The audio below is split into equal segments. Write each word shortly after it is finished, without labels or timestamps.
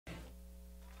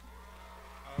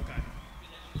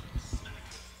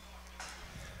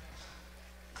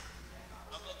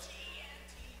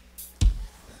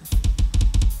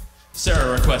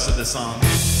Sarah requested this song.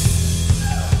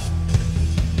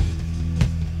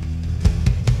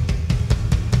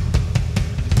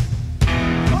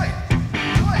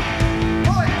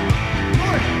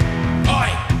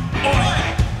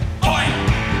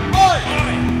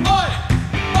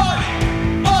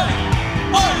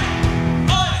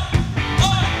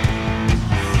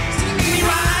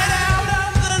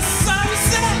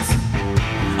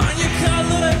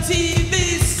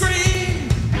 TV screen,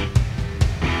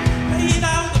 made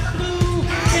out of blue,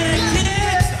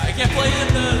 I can't play in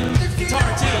the guitar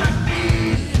too.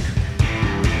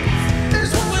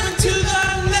 There's women to the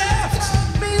left,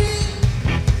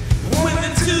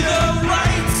 women to the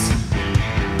right.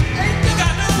 Ain't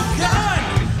got no gun,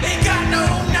 ain't got no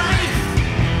knife.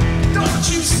 Don't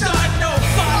you start no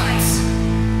fights.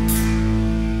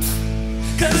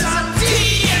 'Cause I'm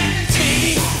TNT,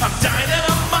 I'm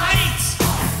dynamite.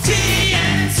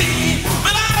 TNT,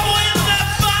 but I win the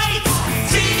fight.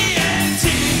 TNT,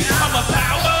 I'm a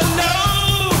power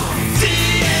load.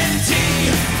 TNT,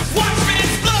 watch me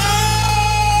explode.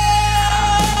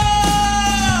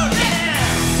 Yeah.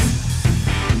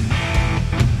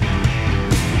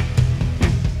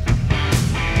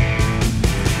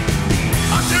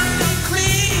 I'm dirty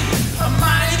clean, I'm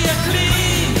mighty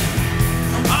clean.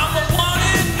 I'm a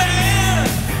wanted man.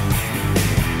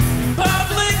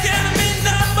 Public enemy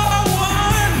number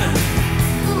one.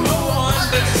 No one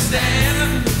but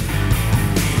stand.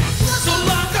 So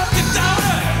lock up your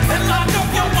daughter and lock up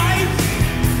your wife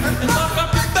and lock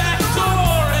up your back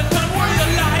door and run for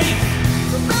your life.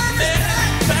 Yeah,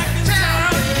 back in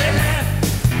town, yeah.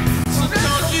 So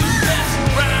don't you mess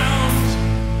around.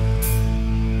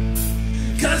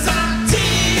 'Cause I'm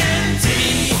TNT,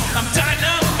 I'm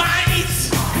dynamite.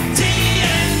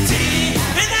 TNT,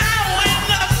 and I win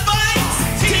the fight.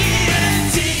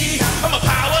 TNT, I'm a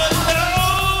power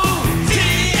load.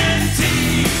 TNT,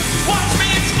 watch me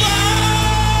explode.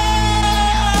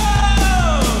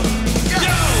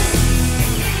 Yo.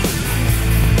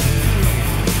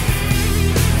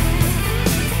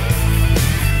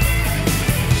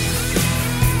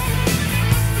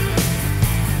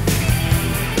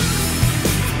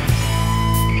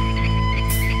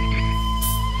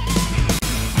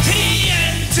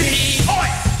 TNT, oi,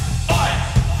 oi,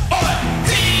 oi.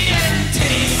 TNT,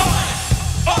 oi,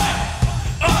 oi,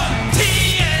 oi.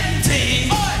 TNT,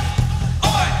 oi,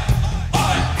 oi,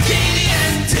 oi.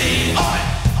 TNT, oi,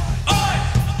 oi,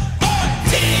 oi.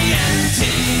 TNT,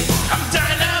 I'm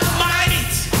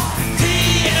dynamite.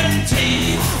 TNT,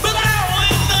 but I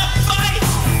win the fight.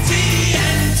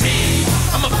 TNT,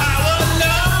 I'm a power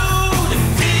load.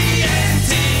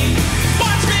 TNT,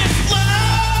 watch me explode.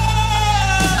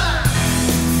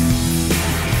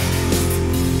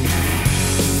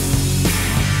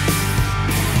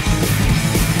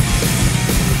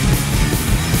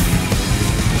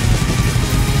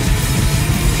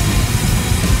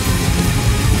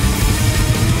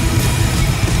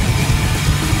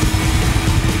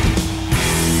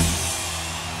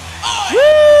 Woo!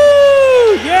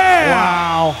 Yeah!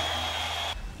 Wow.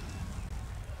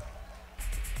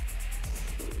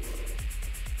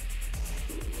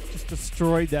 Just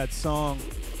destroyed that song.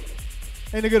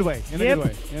 In a good way. In a Yep. good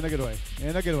way. In a good way.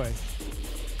 In a good way.